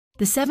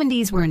The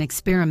 70s were an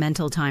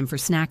experimental time for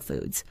snack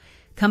foods.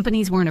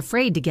 Companies weren't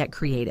afraid to get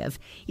creative,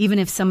 even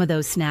if some of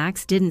those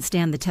snacks didn't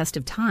stand the test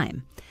of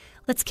time.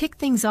 Let's kick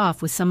things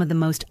off with some of the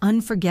most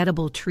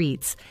unforgettable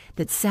treats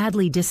that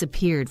sadly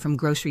disappeared from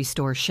grocery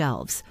store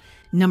shelves.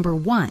 Number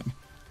 1,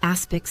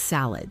 aspic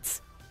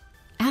salads.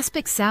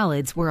 Aspic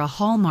salads were a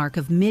hallmark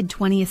of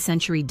mid-20th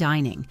century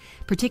dining,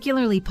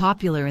 particularly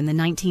popular in the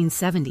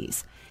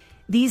 1970s.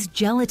 These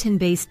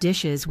gelatin-based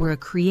dishes were a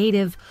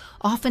creative,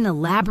 often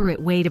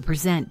elaborate way to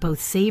present both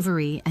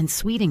savory and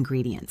sweet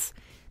ingredients.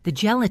 The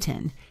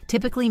gelatin,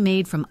 typically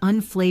made from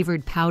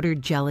unflavored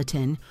powdered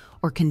gelatin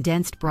or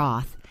condensed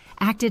broth,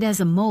 acted as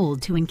a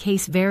mold to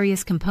encase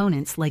various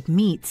components like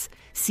meats,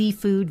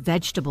 seafood,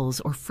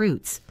 vegetables, or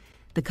fruits.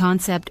 The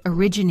concept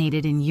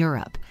originated in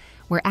Europe,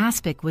 where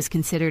aspic was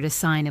considered a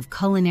sign of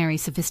culinary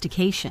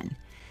sophistication.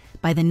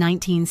 By the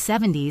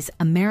 1970s,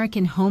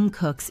 American home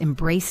cooks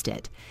embraced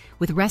it,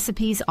 with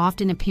recipes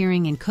often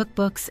appearing in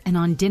cookbooks and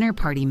on dinner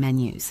party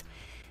menus.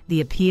 The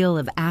appeal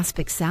of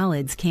aspic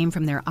salads came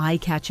from their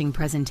eye-catching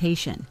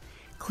presentation.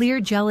 Clear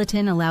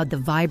gelatin allowed the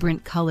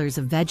vibrant colors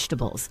of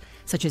vegetables,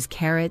 such as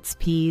carrots,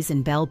 peas,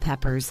 and bell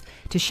peppers,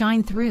 to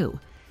shine through.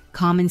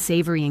 Common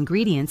savory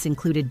ingredients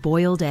included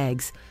boiled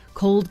eggs,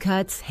 cold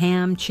cuts,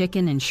 ham,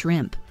 chicken, and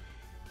shrimp.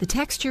 The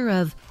texture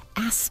of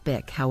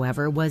aspic,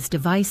 however, was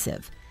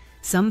divisive.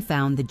 Some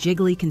found the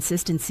jiggly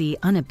consistency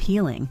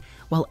unappealing,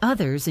 while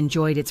others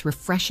enjoyed its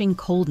refreshing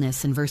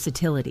coldness and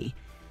versatility.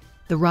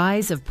 The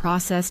rise of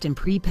processed and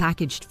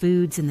prepackaged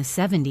foods in the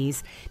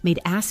 70s made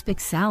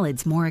aspic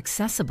salads more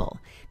accessible,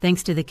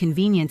 thanks to the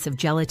convenience of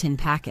gelatin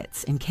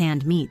packets and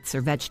canned meats or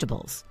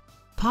vegetables.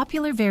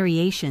 Popular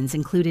variations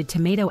included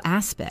tomato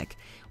aspic,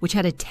 which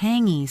had a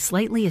tangy,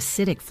 slightly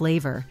acidic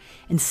flavor,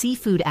 and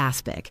seafood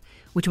aspic,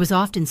 which was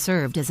often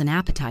served as an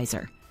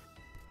appetizer.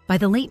 By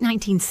the late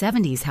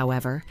 1970s,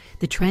 however,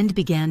 the trend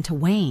began to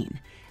wane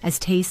as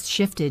tastes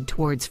shifted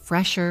towards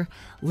fresher,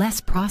 less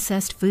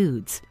processed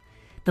foods.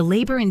 The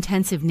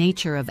labor-intensive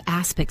nature of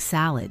aspic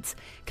salads,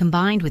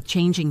 combined with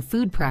changing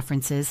food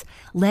preferences,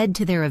 led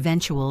to their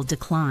eventual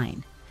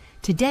decline.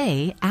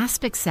 Today,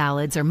 aspic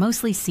salads are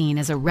mostly seen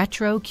as a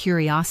retro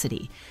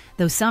curiosity,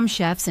 though some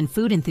chefs and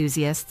food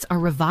enthusiasts are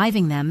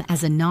reviving them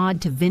as a nod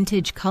to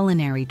vintage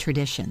culinary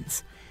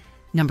traditions.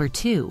 Number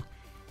 2,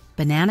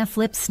 banana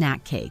flip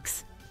snack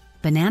cakes.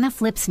 Banana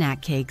flip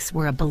snack cakes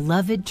were a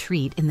beloved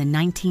treat in the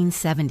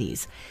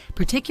 1970s,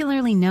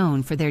 particularly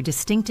known for their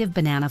distinctive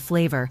banana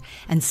flavor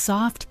and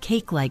soft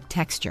cake-like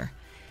texture.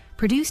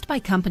 Produced by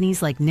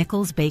companies like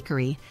Nichols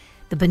Bakery,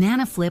 the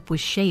banana flip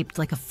was shaped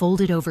like a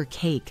folded-over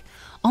cake,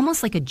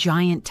 almost like a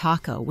giant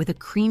taco with a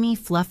creamy,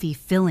 fluffy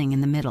filling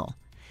in the middle.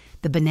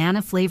 The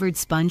banana-flavored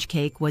sponge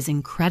cake was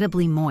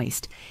incredibly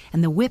moist,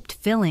 and the whipped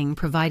filling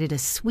provided a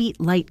sweet,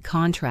 light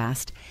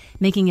contrast,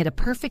 making it a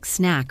perfect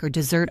snack or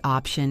dessert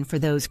option for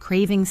those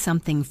craving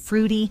something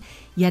fruity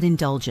yet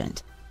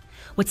indulgent.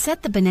 What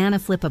set the banana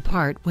flip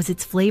apart was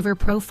its flavor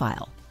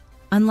profile.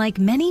 Unlike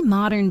many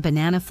modern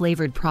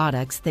banana-flavored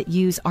products that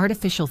use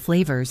artificial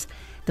flavors,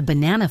 the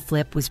banana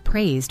flip was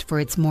praised for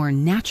its more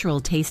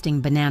natural-tasting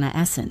banana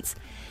essence,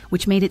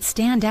 which made it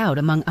stand out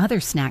among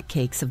other snack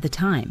cakes of the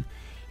time.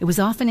 It was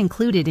often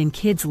included in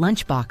kids'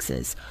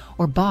 lunchboxes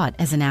or bought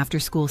as an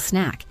after-school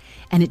snack,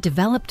 and it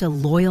developed a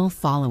loyal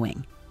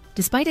following.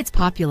 Despite its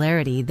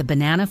popularity, the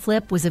banana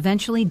flip was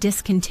eventually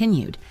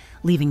discontinued,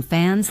 leaving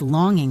fans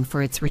longing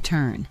for its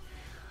return.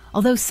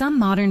 Although some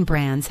modern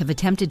brands have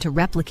attempted to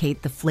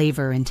replicate the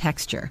flavor and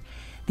texture,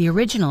 the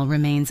original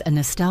remains a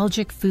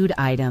nostalgic food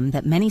item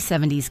that many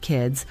 70s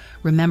kids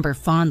remember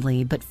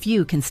fondly but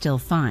few can still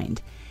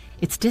find.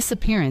 Its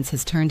disappearance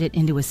has turned it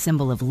into a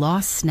symbol of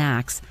lost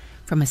snacks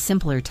from a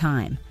simpler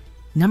time.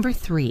 Number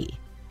 3,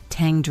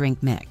 Tang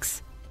Drink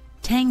Mix.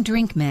 Tang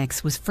Drink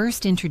Mix was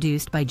first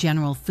introduced by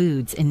General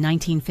Foods in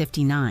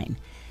 1959,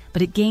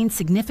 but it gained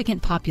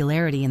significant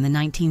popularity in the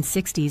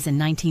 1960s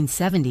and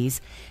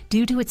 1970s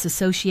due to its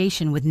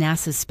association with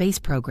NASA's space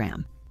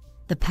program.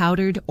 The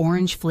powdered,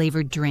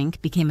 orange-flavored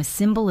drink became a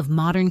symbol of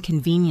modern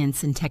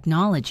convenience and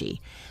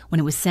technology when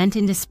it was sent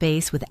into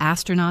space with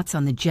astronauts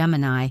on the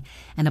Gemini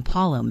and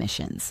Apollo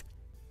missions.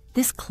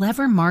 This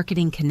clever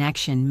marketing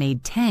connection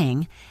made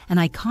Tang an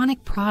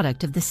iconic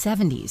product of the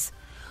 70s,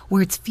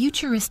 where its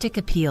futuristic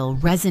appeal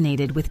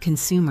resonated with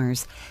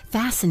consumers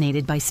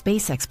fascinated by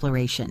space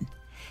exploration.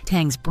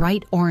 Tang's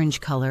bright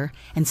orange color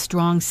and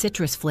strong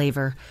citrus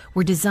flavor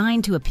were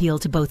designed to appeal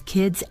to both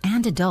kids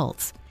and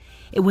adults.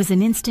 It was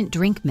an instant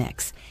drink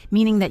mix,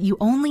 meaning that you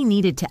only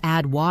needed to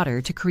add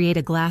water to create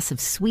a glass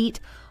of sweet,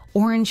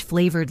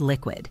 orange-flavored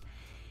liquid.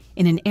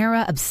 In an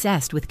era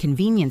obsessed with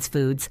convenience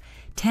foods,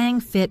 Tang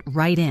fit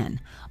right in,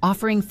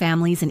 offering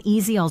families an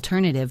easy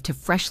alternative to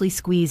freshly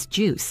squeezed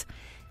juice.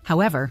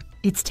 However,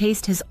 its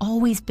taste has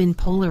always been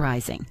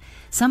polarizing.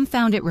 Some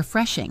found it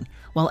refreshing,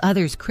 while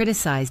others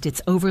criticized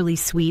its overly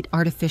sweet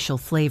artificial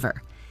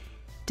flavor.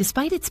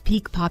 Despite its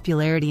peak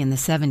popularity in the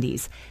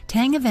 70s,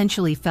 Tang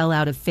eventually fell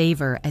out of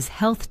favor as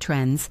health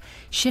trends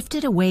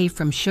shifted away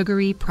from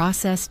sugary,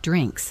 processed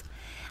drinks.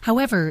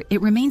 However,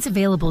 it remains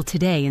available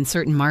today in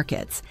certain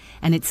markets,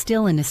 and it's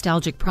still a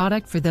nostalgic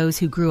product for those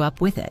who grew up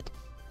with it.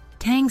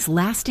 Tang's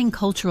lasting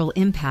cultural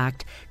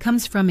impact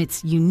comes from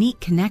its unique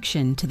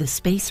connection to the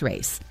space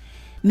race,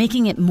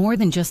 making it more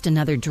than just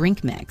another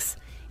drink mix.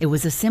 It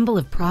was a symbol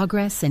of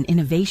progress and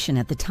innovation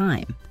at the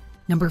time.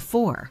 Number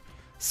 4.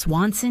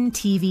 Swanson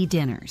TV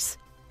dinners.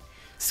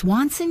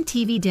 Swanson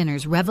TV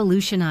dinners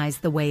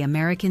revolutionized the way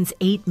Americans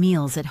ate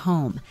meals at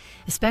home,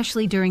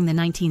 especially during the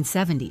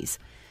 1970s.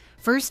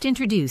 First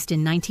introduced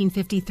in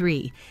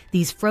 1953,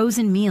 these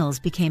frozen meals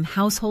became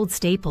household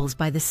staples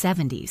by the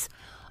 70s,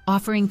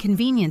 offering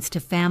convenience to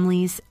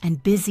families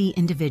and busy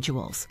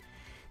individuals.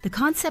 The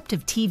concept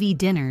of TV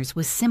dinners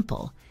was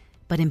simple,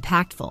 but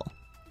impactful.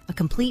 A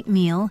complete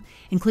meal,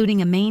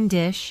 including a main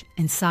dish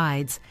and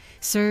sides,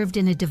 served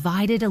in a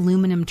divided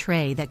aluminum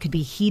tray that could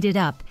be heated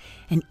up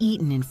and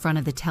eaten in front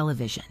of the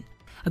television,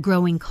 a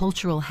growing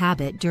cultural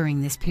habit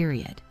during this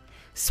period.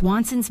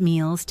 Swanson's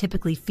meals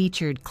typically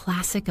featured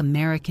classic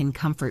American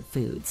comfort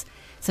foods,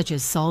 such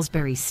as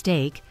Salisbury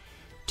steak,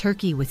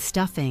 turkey with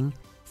stuffing,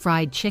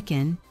 fried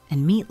chicken,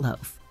 and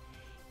meatloaf.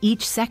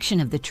 Each section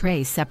of the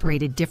tray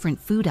separated different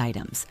food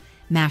items: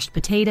 mashed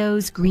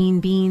potatoes, green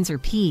beans or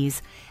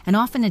peas, and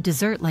often a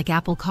dessert like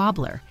apple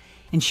cobbler,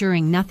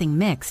 ensuring nothing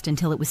mixed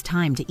until it was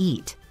time to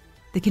eat.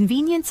 The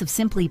convenience of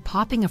simply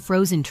popping a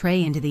frozen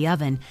tray into the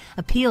oven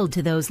appealed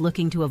to those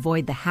looking to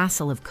avoid the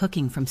hassle of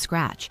cooking from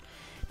scratch,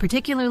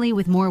 particularly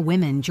with more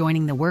women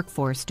joining the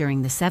workforce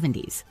during the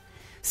 70s.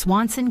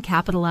 Swanson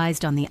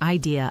capitalized on the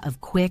idea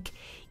of quick,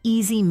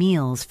 easy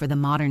meals for the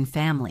modern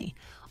family,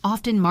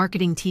 often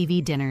marketing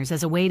TV dinners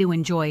as a way to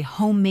enjoy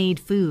homemade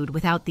food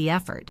without the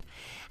effort.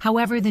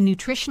 However, the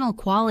nutritional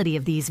quality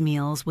of these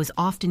meals was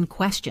often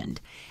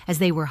questioned, as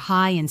they were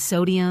high in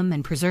sodium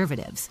and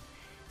preservatives.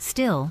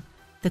 Still,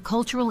 the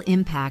cultural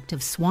impact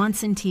of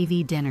Swanson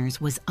TV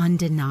dinners was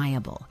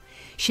undeniable,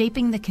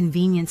 shaping the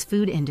convenience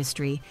food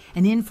industry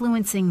and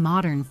influencing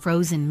modern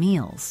frozen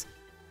meals.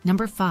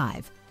 Number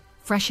 5.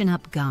 Freshen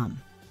Up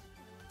Gum.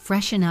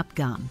 Freshen Up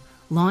Gum,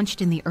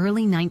 launched in the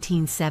early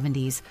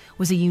 1970s,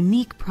 was a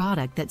unique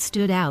product that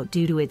stood out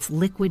due to its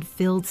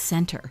liquid-filled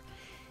center.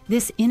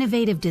 This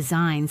innovative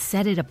design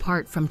set it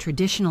apart from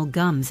traditional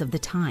gums of the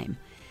time.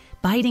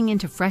 Biting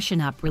into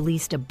Freshen Up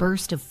released a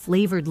burst of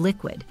flavored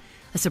liquid,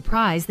 a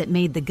surprise that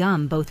made the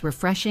gum both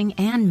refreshing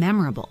and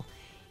memorable.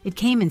 It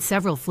came in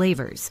several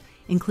flavors,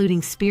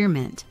 including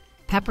spearmint,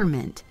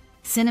 peppermint,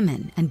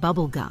 cinnamon, and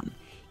bubble gum,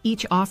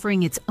 each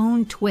offering its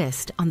own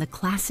twist on the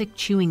classic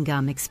chewing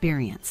gum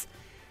experience.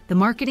 The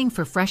marketing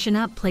for Freshen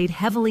Up played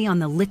heavily on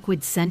the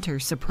liquid center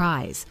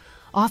surprise,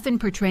 often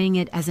portraying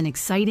it as an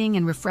exciting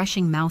and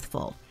refreshing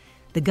mouthful.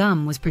 The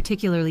gum was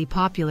particularly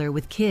popular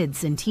with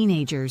kids and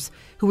teenagers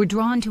who were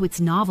drawn to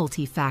its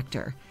novelty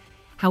factor.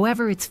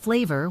 However, its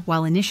flavor,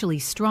 while initially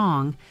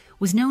strong,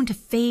 was known to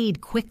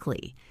fade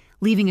quickly,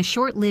 leaving a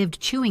short-lived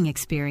chewing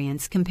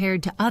experience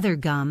compared to other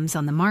gums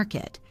on the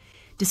market.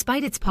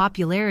 Despite its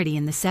popularity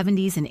in the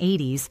 70s and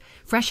 80s,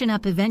 Freshen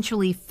Up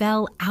eventually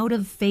fell out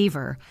of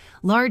favor,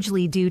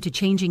 largely due to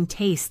changing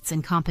tastes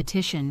and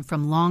competition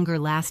from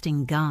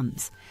longer-lasting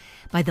gums.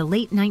 By the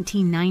late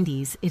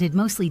 1990s, it had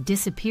mostly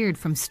disappeared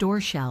from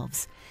store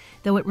shelves,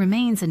 though it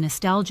remains a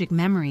nostalgic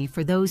memory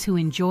for those who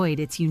enjoyed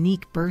its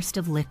unique burst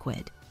of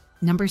liquid.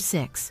 Number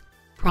 6.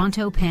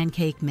 Pronto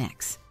Pancake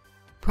Mix.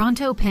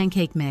 Pronto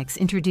Pancake Mix,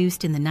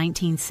 introduced in the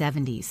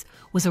 1970s,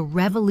 was a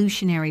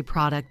revolutionary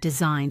product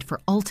designed for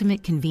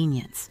ultimate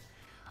convenience.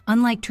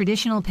 Unlike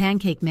traditional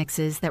pancake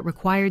mixes that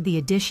required the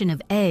addition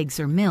of eggs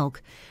or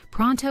milk,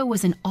 Pronto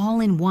was an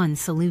all-in-one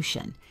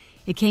solution.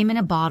 It came in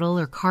a bottle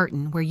or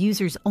carton where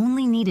users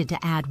only needed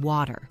to add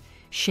water,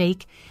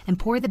 shake, and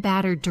pour the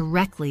batter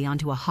directly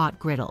onto a hot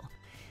griddle.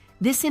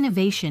 This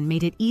innovation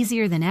made it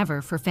easier than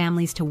ever for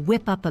families to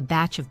whip up a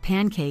batch of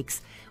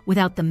pancakes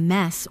without the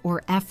mess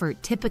or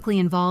effort typically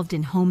involved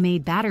in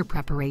homemade batter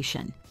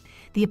preparation.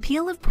 The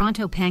appeal of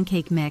Pronto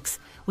Pancake Mix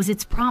was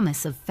its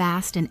promise of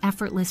fast and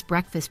effortless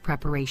breakfast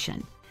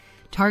preparation.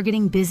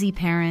 Targeting busy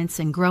parents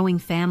and growing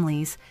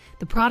families,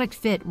 the product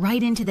fit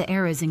right into the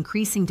era's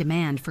increasing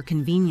demand for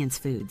convenience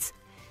foods.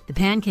 The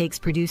pancakes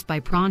produced by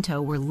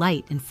Pronto were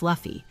light and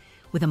fluffy,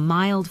 with a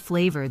mild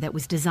flavor that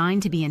was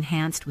designed to be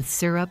enhanced with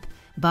syrup,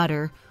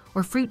 butter,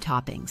 or fruit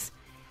toppings.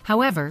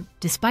 However,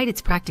 despite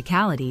its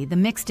practicality, the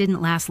mix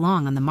didn't last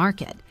long on the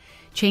market.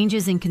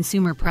 Changes in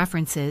consumer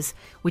preferences,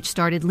 which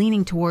started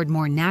leaning toward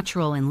more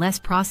natural and less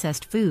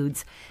processed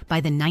foods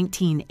by the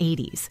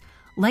 1980s,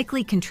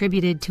 likely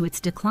contributed to its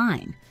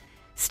decline.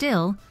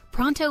 Still,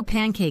 Pronto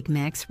Pancake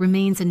Mix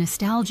remains a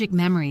nostalgic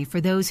memory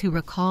for those who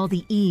recall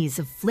the ease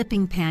of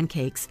flipping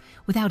pancakes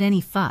without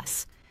any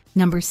fuss.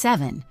 Number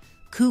 7.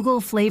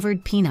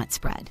 Kugel-flavored peanut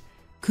spread.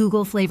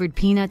 Kugel-flavored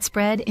peanut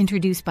spread,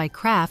 introduced by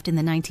Kraft in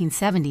the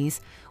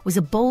 1970s, was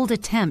a bold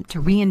attempt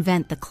to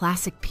reinvent the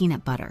classic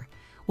peanut butter.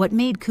 What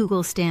made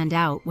Kugel stand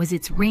out was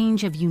its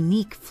range of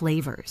unique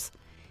flavors.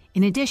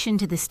 In addition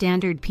to the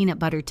standard peanut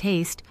butter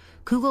taste,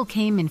 Kugel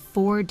came in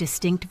 4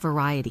 distinct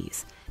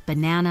varieties: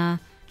 banana,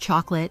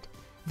 chocolate,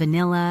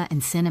 vanilla,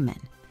 and cinnamon.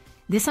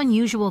 This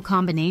unusual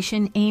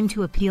combination aimed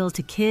to appeal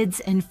to kids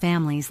and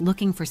families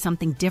looking for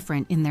something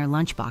different in their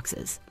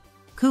lunchboxes.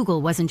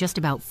 Kugel wasn't just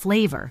about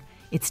flavor,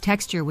 its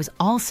texture was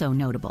also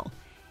notable.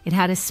 It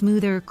had a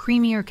smoother,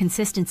 creamier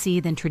consistency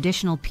than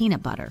traditional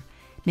peanut butter,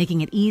 making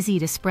it easy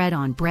to spread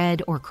on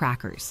bread or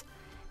crackers.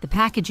 The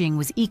packaging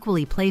was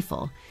equally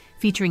playful,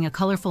 featuring a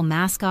colorful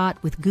mascot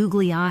with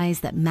googly eyes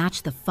that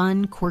matched the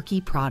fun,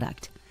 quirky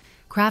product.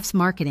 Kraft's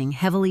marketing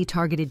heavily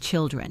targeted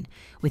children,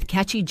 with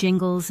catchy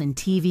jingles and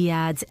TV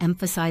ads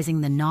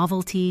emphasizing the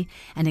novelty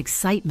and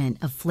excitement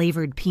of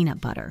flavored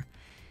peanut butter.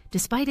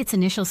 Despite its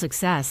initial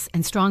success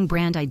and strong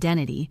brand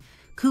identity,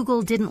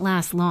 Kugel didn't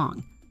last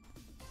long.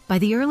 By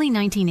the early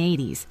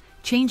 1980s,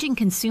 changing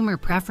consumer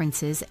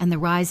preferences and the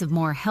rise of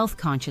more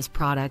health-conscious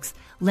products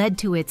led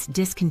to its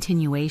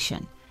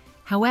discontinuation.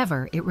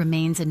 However, it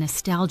remains a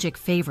nostalgic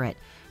favorite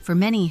for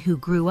many who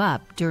grew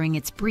up during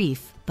its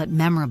brief but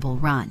memorable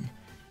run.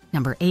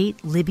 Number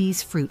 8.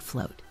 Libby's Fruit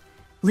Float.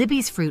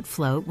 Libby's Fruit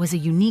Float was a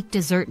unique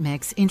dessert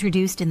mix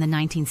introduced in the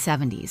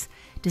 1970s,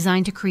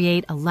 designed to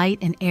create a light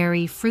and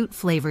airy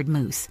fruit-flavored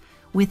mousse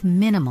with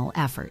minimal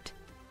effort.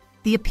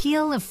 The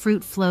appeal of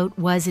Fruit Float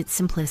was its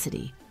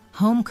simplicity.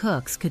 Home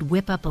cooks could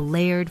whip up a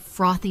layered,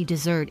 frothy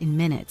dessert in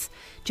minutes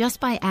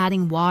just by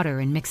adding water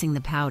and mixing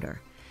the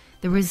powder.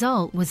 The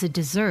result was a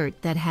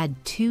dessert that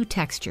had two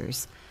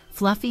textures,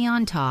 fluffy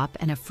on top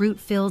and a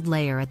fruit-filled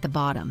layer at the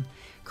bottom,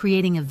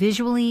 creating a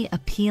visually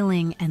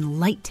appealing and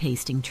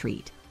light-tasting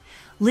treat.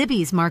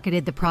 Libby's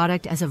marketed the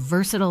product as a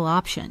versatile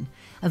option,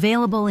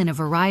 available in a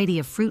variety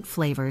of fruit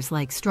flavors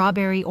like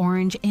strawberry,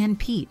 orange, and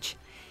peach.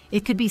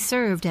 It could be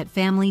served at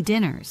family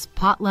dinners,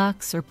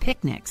 potlucks, or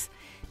picnics,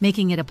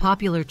 making it a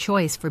popular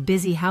choice for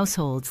busy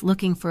households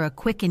looking for a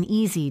quick and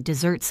easy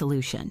dessert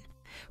solution.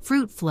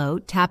 Fruit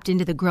Float tapped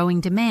into the growing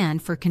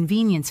demand for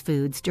convenience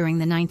foods during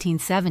the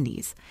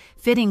 1970s,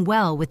 fitting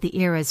well with the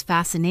era's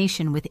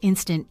fascination with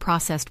instant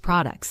processed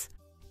products.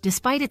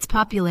 Despite its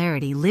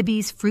popularity,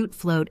 Libby's Fruit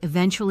Float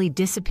eventually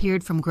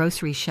disappeared from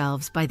grocery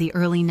shelves by the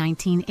early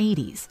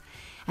 1980s,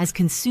 as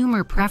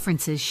consumer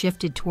preferences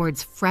shifted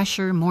towards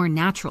fresher, more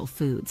natural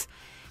foods.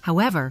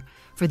 However,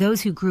 for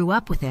those who grew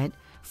up with it,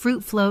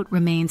 Fruit Float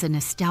remains a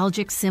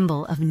nostalgic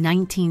symbol of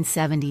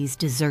 1970s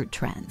dessert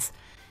trends.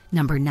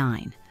 Number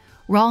 9.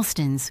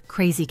 Ralston's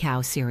Crazy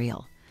Cow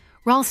cereal.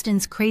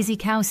 Ralston's Crazy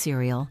Cow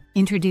cereal,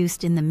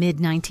 introduced in the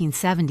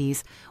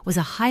mid-1970s, was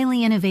a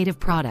highly innovative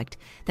product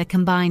that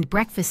combined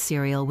breakfast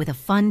cereal with a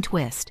fun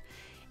twist.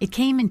 It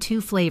came in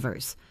two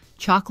flavors,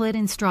 chocolate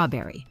and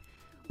strawberry.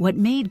 What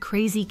made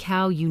Crazy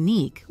Cow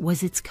unique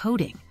was its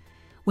coating.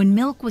 When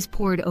milk was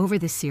poured over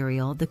the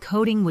cereal, the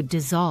coating would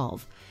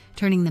dissolve,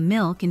 turning the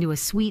milk into a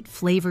sweet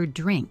flavored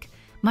drink,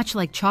 much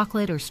like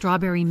chocolate or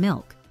strawberry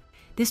milk.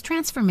 This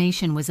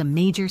transformation was a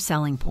major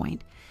selling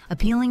point,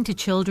 appealing to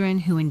children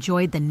who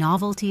enjoyed the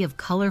novelty of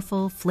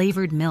colorful,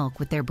 flavored milk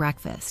with their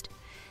breakfast.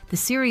 The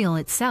cereal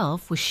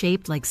itself was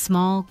shaped like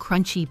small,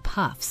 crunchy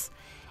puffs,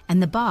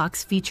 and the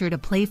box featured a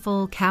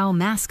playful cow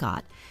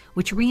mascot,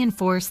 which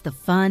reinforced the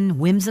fun,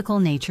 whimsical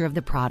nature of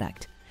the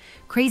product.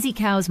 Crazy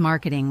Cow's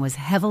marketing was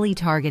heavily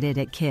targeted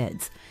at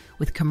kids,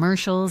 with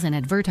commercials and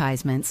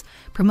advertisements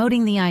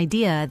promoting the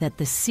idea that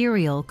the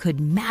cereal could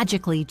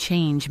magically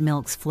change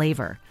milk's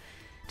flavor.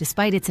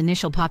 Despite its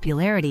initial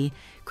popularity,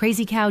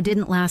 Crazy Cow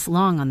didn't last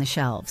long on the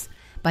shelves.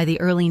 By the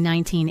early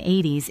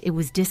 1980s, it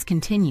was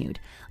discontinued,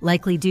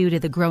 likely due to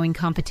the growing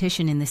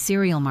competition in the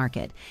cereal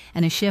market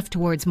and a shift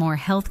towards more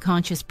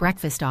health-conscious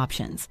breakfast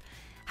options.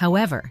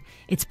 However,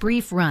 its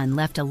brief run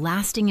left a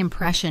lasting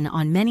impression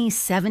on many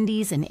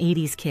 70s and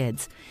 80s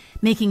kids,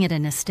 making it a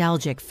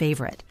nostalgic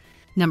favorite.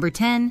 Number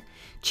 10.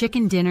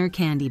 Chicken Dinner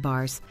Candy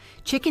Bars.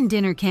 Chicken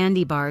Dinner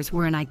Candy Bars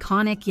were an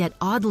iconic yet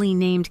oddly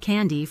named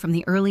candy from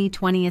the early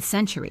 20th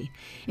century,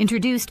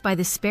 introduced by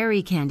the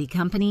Sperry Candy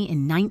Company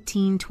in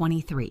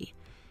 1923.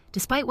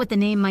 Despite what the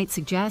name might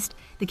suggest,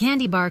 the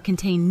candy bar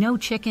contained no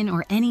chicken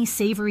or any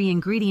savory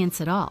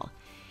ingredients at all.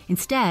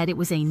 Instead, it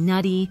was a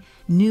nutty,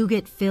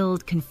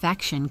 nougat-filled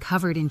confection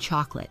covered in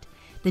chocolate.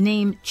 The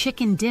name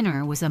Chicken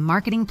Dinner was a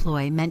marketing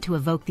ploy meant to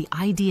evoke the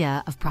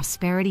idea of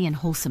prosperity and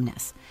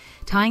wholesomeness,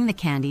 tying the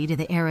candy to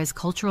the era's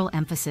cultural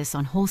emphasis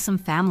on wholesome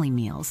family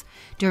meals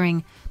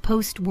during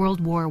post-World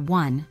War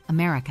I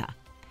America.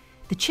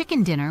 The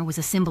chicken dinner was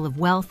a symbol of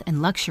wealth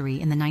and luxury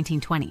in the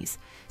 1920s,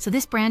 so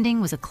this branding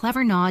was a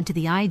clever nod to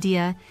the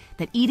idea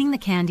that eating the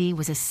candy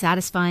was as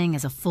satisfying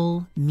as a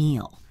full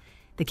meal.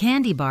 The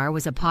candy bar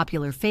was a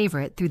popular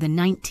favorite through the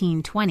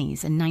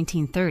 1920s and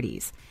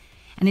 1930s,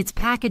 and its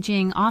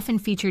packaging often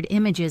featured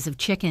images of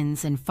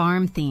chickens and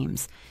farm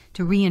themes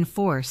to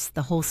reinforce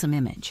the wholesome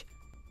image.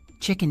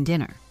 Chicken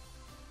dinner.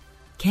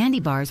 Candy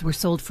bars were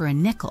sold for a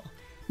nickel,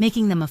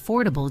 making them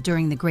affordable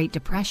during the Great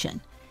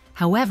Depression.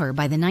 However,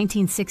 by the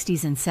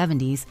 1960s and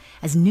 70s,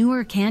 as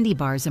newer candy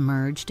bars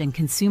emerged and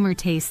consumer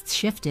tastes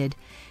shifted,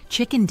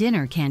 chicken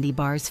dinner candy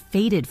bars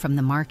faded from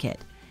the market,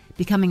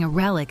 becoming a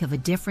relic of a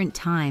different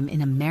time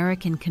in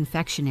American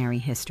confectionery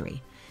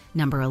history.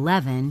 Number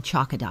 11.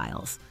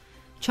 Chocodiles.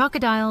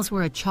 Chocodiles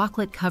were a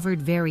chocolate-covered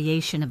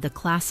variation of the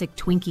classic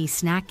Twinkie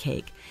snack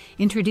cake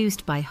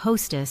introduced by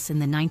Hostess in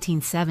the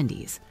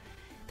 1970s.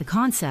 The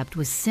concept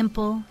was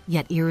simple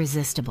yet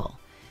irresistible.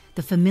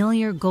 The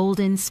familiar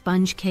golden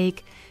sponge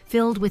cake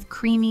filled with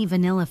creamy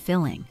vanilla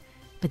filling,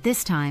 but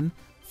this time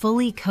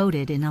fully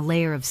coated in a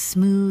layer of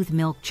smooth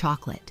milk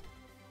chocolate.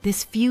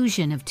 This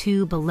fusion of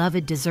two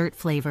beloved dessert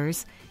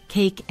flavors,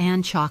 cake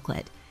and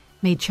chocolate,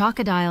 made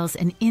Chocodiles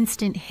an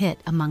instant hit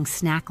among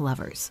snack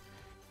lovers.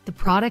 The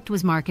product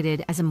was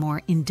marketed as a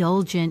more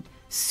indulgent,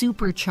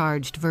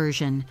 supercharged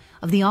version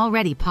of the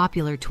already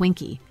popular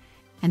Twinkie,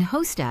 and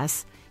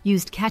Hostess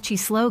used catchy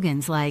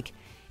slogans like,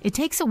 "It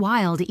takes a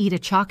while to eat a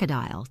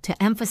Chocodile,"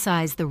 to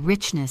emphasize the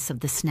richness of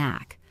the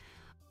snack.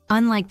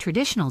 Unlike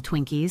traditional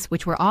Twinkies,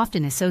 which were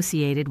often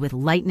associated with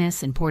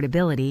lightness and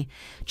portability,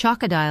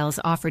 Chocodiles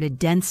offered a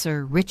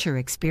denser, richer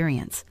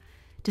experience.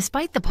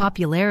 Despite the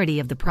popularity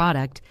of the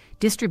product,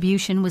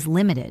 distribution was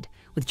limited,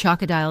 with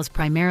Chocodiles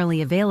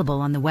primarily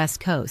available on the West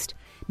Coast,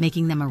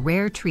 making them a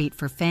rare treat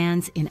for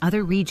fans in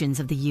other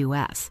regions of the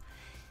U.S.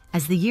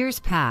 As the years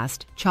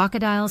passed,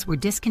 Chocodiles were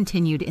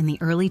discontinued in the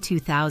early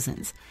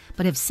 2000s,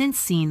 but have since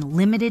seen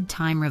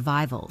limited-time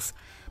revivals,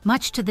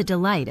 much to the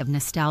delight of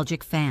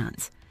nostalgic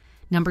fans.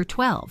 Number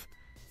 12.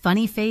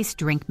 Funny Face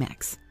Drink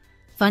Mix.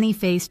 Funny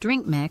Face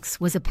Drink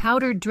Mix was a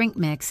powdered drink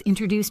mix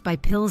introduced by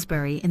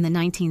Pillsbury in the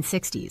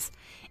 1960s,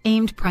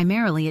 aimed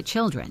primarily at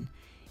children.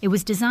 It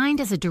was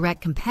designed as a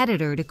direct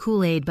competitor to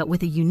Kool-Aid but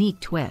with a unique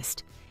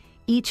twist.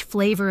 Each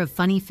flavor of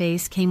Funny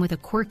Face came with a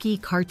quirky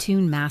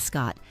cartoon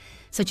mascot,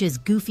 such as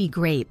Goofy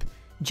Grape,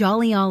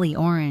 Jolly Ollie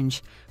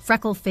Orange,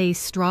 Freckle Face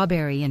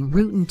Strawberry, and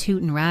Rootin'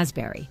 Tootin'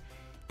 Raspberry.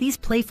 These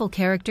playful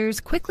characters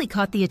quickly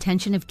caught the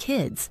attention of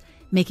kids,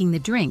 making the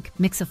drink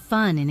mix a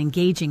fun and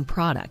engaging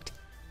product.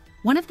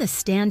 One of the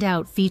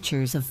standout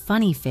features of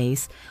Funny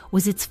Face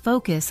was its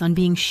focus on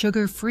being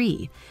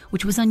sugar-free,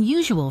 which was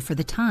unusual for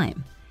the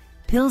time.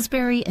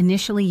 Pillsbury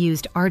initially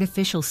used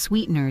artificial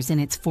sweeteners in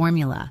its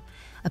formula,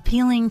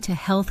 appealing to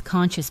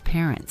health-conscious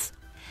parents.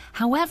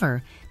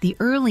 However, the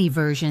early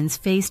versions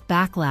faced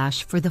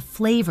backlash for the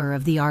flavor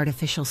of the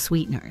artificial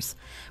sweeteners,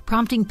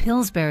 prompting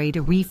Pillsbury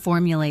to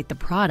reformulate the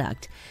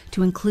product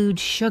to include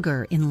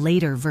sugar in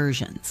later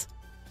versions.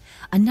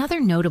 Another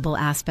notable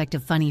aspect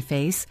of Funny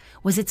Face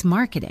was its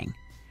marketing.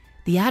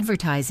 The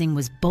advertising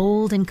was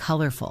bold and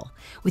colorful,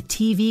 with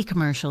TV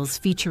commercials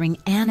featuring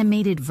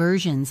animated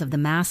versions of the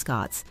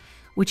mascots,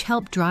 which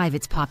helped drive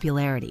its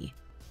popularity.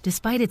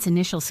 Despite its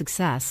initial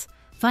success,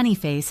 Funny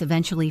Face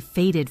eventually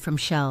faded from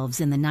shelves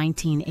in the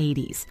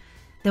 1980s,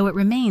 though it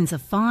remains a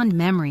fond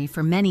memory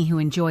for many who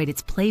enjoyed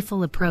its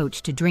playful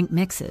approach to drink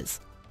mixes.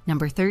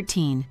 Number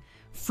 13.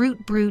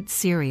 Fruit Brute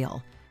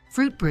Cereal.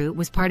 Fruit Brute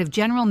was part of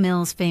General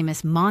Mills'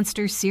 famous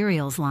Monster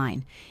Cereals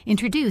line,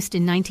 introduced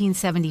in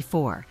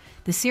 1974.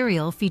 The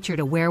cereal featured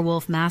a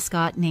werewolf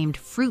mascot named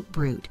Fruit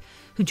Brute,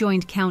 who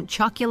joined Count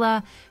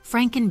Chocula,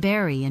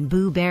 Frankenberry, and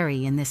Boo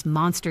Berry in this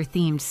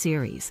monster-themed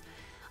series.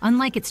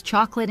 Unlike its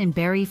chocolate and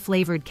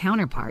berry-flavored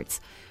counterparts,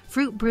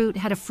 Fruit Brute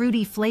had a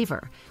fruity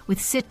flavor, with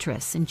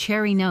citrus and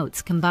cherry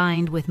notes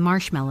combined with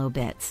marshmallow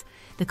bits.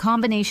 The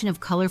combination of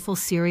colorful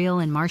cereal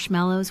and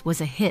marshmallows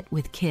was a hit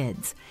with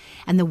kids,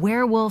 and the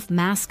werewolf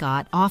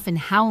mascot, often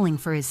howling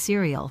for his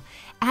cereal,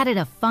 added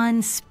a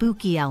fun,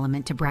 spooky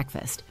element to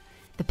breakfast.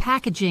 The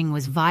packaging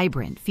was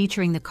vibrant,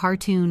 featuring the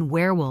cartoon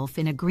werewolf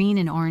in a green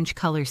and orange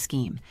color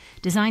scheme,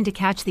 designed to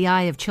catch the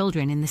eye of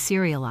children in the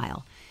cereal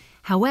aisle.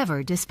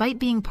 However, despite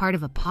being part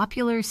of a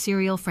popular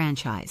cereal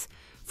franchise,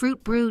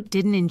 Fruit Brute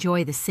didn't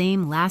enjoy the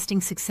same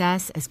lasting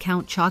success as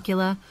Count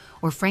Chocula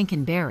or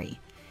Frankenberry.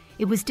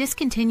 It was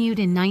discontinued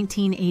in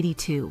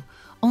 1982,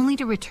 only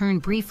to return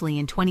briefly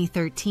in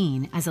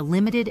 2013 as a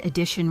limited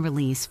edition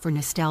release for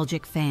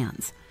nostalgic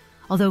fans.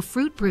 Although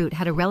Fruit Brute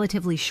had a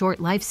relatively short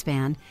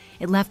lifespan,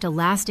 it left a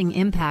lasting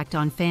impact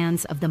on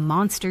fans of the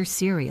monster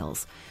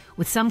cereals,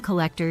 with some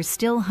collectors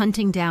still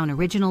hunting down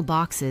original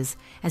boxes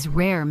as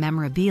rare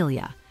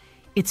memorabilia.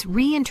 Its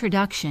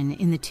reintroduction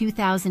in the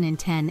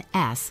 2010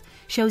 S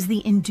shows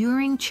the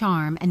enduring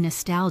charm and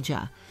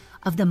nostalgia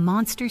of the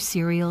Monster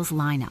Cereals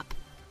lineup.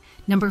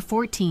 Number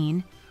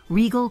 14.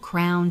 Regal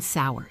Crown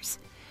Sours.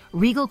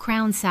 Regal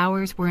Crown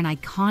Sours were an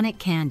iconic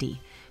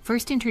candy,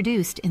 first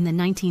introduced in the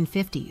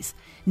 1950s,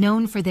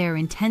 known for their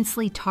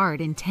intensely tart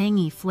and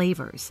tangy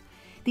flavors.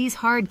 These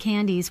hard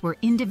candies were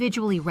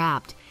individually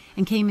wrapped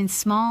and came in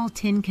small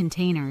tin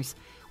containers,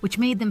 which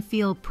made them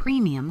feel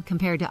premium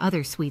compared to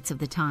other sweets of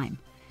the time.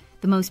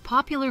 The most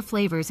popular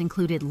flavors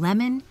included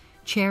lemon,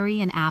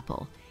 cherry, and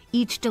apple,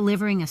 each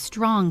delivering a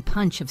strong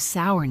punch of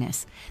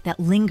sourness that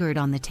lingered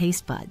on the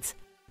taste buds.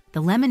 The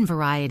lemon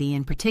variety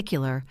in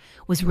particular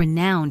was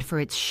renowned for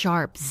its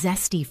sharp,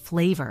 zesty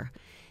flavor,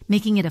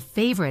 making it a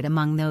favorite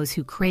among those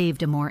who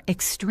craved a more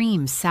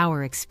extreme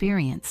sour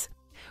experience.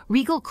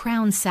 Regal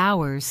Crown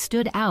Sours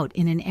stood out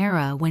in an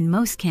era when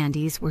most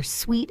candies were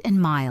sweet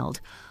and mild,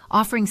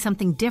 offering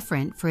something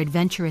different for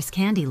adventurous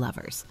candy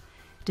lovers.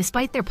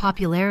 Despite their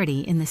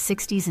popularity in the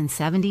 60s and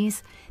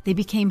 70s, they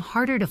became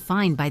harder to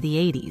find by the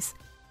 80s.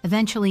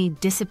 eventually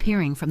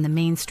disappearing from the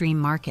mainstream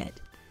market.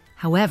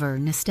 However,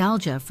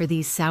 nostalgia for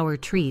these sour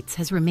treats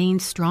has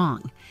remained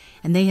strong,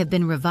 and they have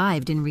been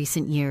revived in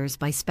recent years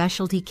by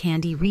specialty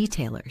candy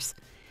retailers.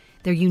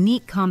 Their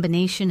unique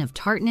combination of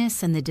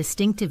tartness and the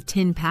distinctive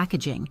tin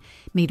packaging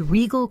made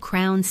Regal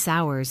Crown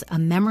Sours a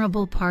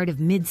memorable part of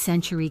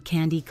mid-century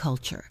candy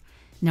culture.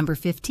 Number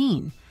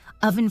 15.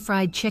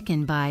 Oven-fried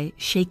chicken by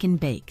Shake and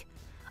Bake.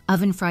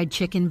 Oven-fried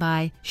chicken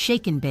by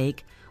Shake and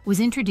Bake was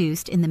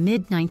introduced in the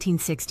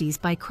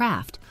mid-1960s by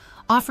Kraft,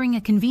 offering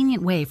a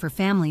convenient way for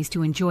families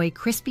to enjoy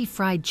crispy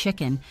fried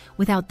chicken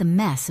without the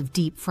mess of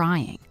deep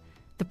frying.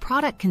 The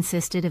product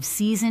consisted of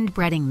seasoned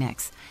breading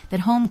mix that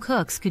home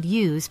cooks could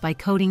use by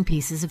coating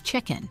pieces of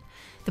chicken.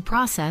 The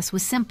process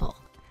was simple.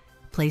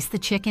 Place the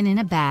chicken in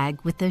a bag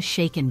with the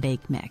shake and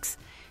bake mix.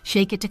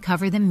 Shake it to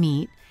cover the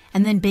meat,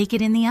 and then bake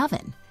it in the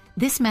oven.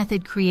 This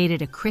method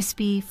created a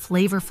crispy,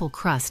 flavorful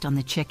crust on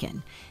the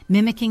chicken,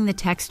 mimicking the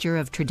texture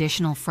of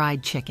traditional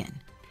fried chicken.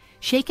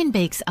 Shake and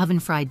Bake's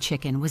oven-fried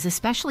chicken was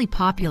especially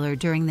popular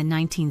during the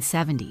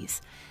 1970s,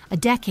 a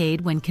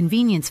decade when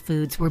convenience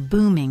foods were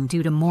booming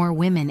due to more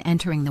women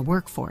entering the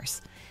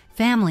workforce.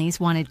 Families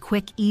wanted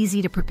quick,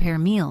 easy-to-prepare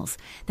meals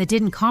that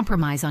didn't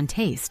compromise on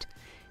taste.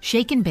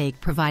 Shake and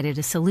Bake provided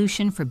a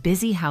solution for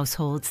busy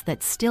households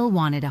that still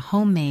wanted a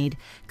homemade,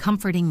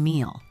 comforting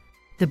meal.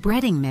 The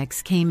breading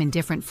mix came in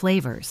different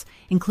flavors,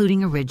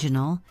 including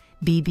original,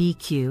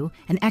 BBQ,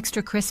 and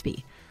extra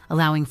crispy,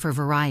 allowing for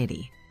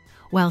variety.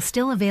 While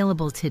still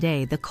available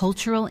today, the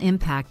cultural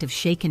impact of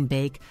Shake and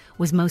Bake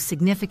was most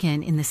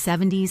significant in the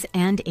 70s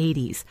and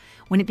 80s,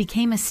 when it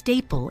became a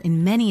staple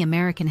in many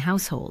American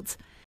households.